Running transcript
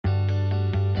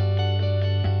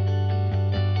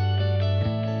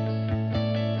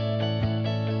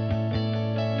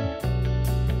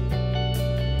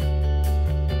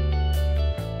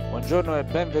Buongiorno e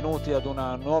benvenuti ad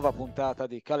una nuova puntata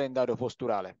di Calendario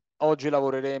Posturale. Oggi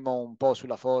lavoreremo un po'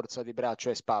 sulla forza di braccia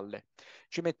e spalle.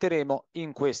 Ci metteremo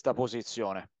in questa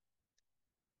posizione.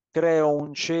 Creo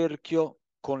un cerchio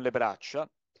con le braccia,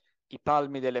 i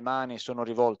palmi delle mani sono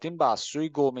rivolti in basso,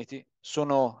 i gomiti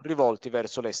sono rivolti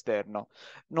verso l'esterno.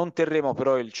 Non terremo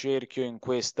però il cerchio in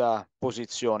questa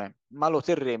posizione, ma lo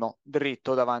terremo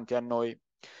dritto davanti a noi.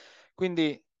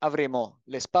 Quindi avremo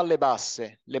le spalle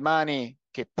basse, le mani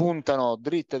che puntano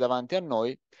dritte davanti a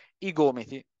noi, i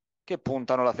gomiti che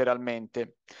puntano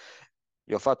lateralmente.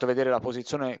 Vi ho fatto vedere la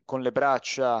posizione con le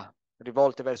braccia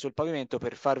rivolte verso il pavimento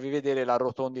per farvi vedere la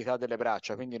rotondità delle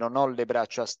braccia, quindi non ho le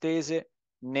braccia stese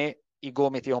né i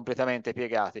gomiti completamente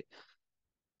piegati.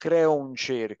 Creo un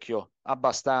cerchio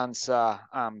abbastanza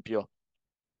ampio.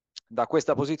 Da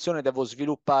questa posizione devo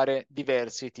sviluppare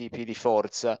diversi tipi di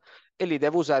forza e li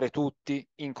devo usare tutti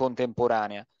in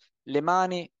contemporanea. Le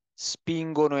mani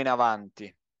spingono in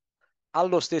avanti.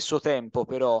 Allo stesso tempo,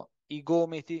 però, i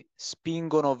gomiti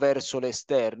spingono verso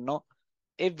l'esterno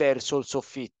e verso il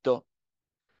soffitto.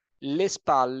 Le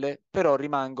spalle però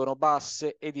rimangono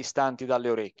basse e distanti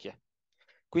dalle orecchie.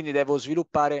 Quindi devo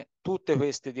sviluppare tutte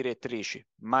queste direttrici,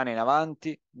 mani in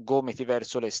avanti, gomiti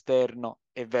verso l'esterno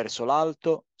e verso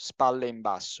l'alto, spalle in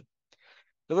basso.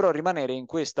 Dovrò rimanere in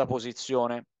questa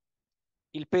posizione.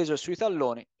 Il peso è sui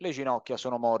talloni, le ginocchia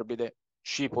sono morbide.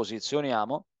 Ci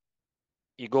posizioniamo,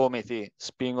 i gomiti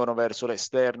spingono verso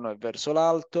l'esterno e verso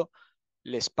l'alto,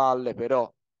 le spalle però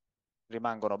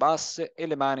rimangono basse e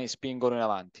le mani spingono in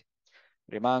avanti.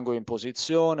 Rimango in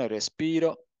posizione,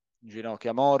 respiro,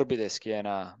 ginocchia morbide,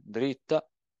 schiena dritta.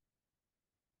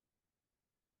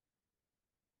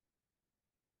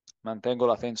 Mantengo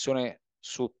la tensione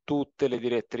su tutte le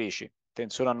direttrici.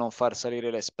 Attenzione a non far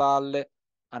salire le spalle,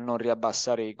 a non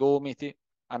riabbassare i gomiti,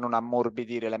 a non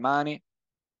ammorbidire le mani.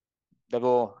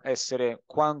 Devo essere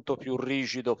quanto più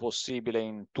rigido possibile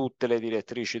in tutte le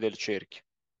direttrici del cerchio.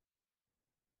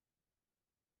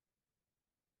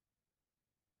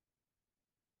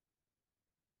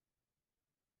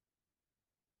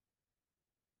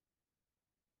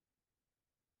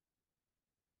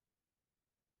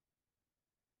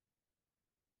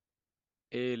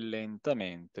 E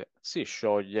lentamente si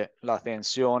scioglie la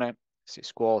tensione, si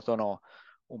scuotono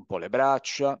un po' le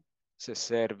braccia, se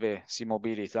serve si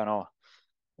mobilitano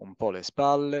un po' le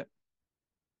spalle.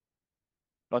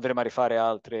 Lo andremo a rifare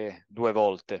altre 2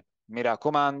 volte. Mi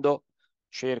raccomando,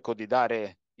 cerco di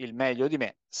dare il meglio di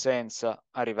me senza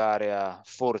arrivare a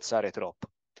forzare troppo.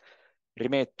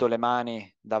 Rimetto le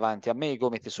mani davanti a me, i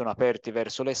gomiti sono aperti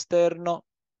verso l'esterno,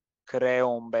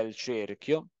 creo un bel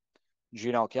cerchio,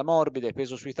 ginocchia morbide,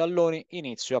 peso sui talloni,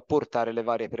 inizio a portare le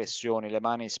varie pressioni, le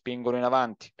mani spingono in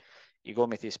avanti, i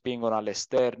gomiti spingono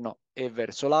all'esterno e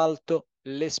verso l'alto,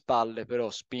 le spalle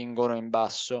però spingono in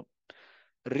basso.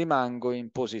 Rimango in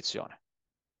posizione.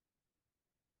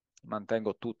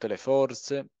 Mantengo tutte le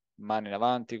forze, mani in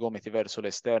avanti, gomiti verso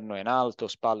l'esterno e in alto,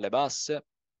 spalle basse.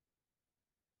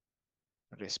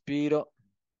 Respiro.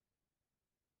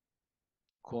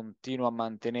 Continuo a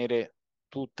mantenere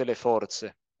tutte le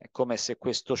forze. È come se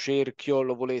questo cerchio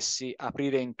lo volessi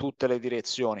aprire in tutte le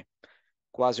direzioni,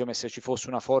 quasi come se ci fosse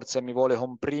una forza che mi vuole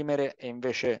comprimere e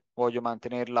invece voglio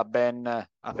mantenerla ben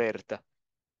aperta.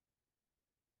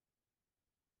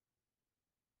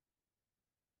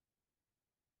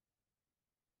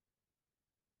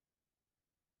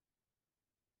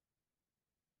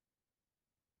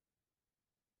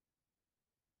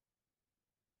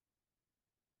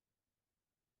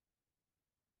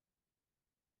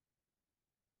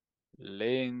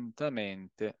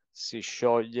 Lentamente si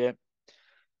scioglie,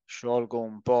 sciolgo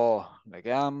un po' le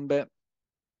gambe,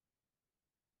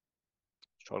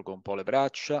 sciolgo un po' le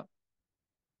braccia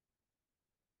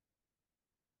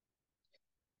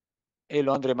e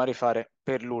lo andremo a rifare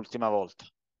per l'ultima volta.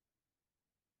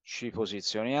 Ci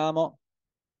posizioniamo,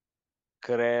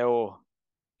 creo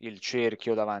il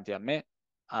cerchio davanti a me,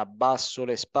 abbasso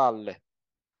le spalle,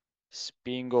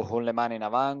 spingo con le mani in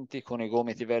avanti, con i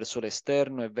gomiti verso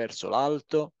l'esterno e verso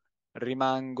l'alto,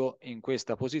 rimango in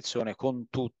questa posizione con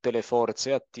tutte le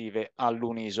forze attive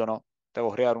all'unisono. Devo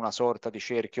creare una sorta di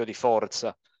cerchio di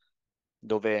forza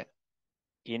dove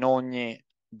in ogni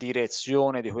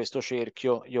direzione di questo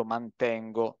cerchio io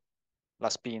mantengo la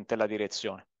spinta e la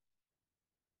direzione.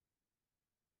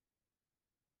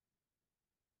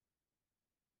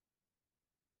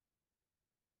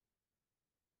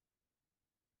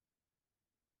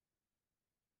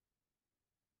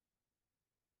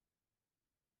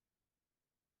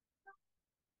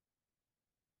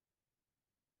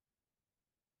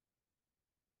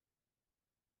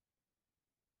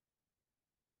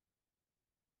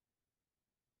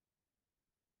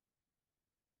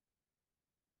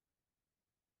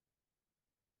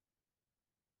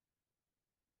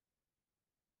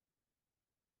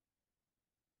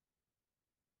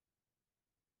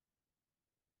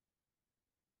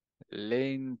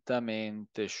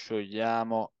 Lentamente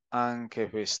sciogliamo anche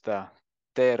questa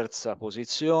terza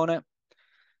posizione.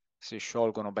 Si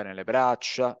sciolgono bene le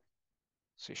braccia,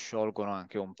 si sciolgono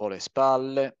anche un po' le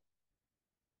spalle.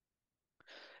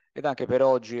 Ed anche per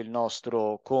oggi il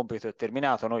nostro compito è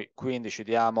terminato. Noi quindi ci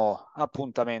diamo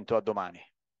appuntamento a domani.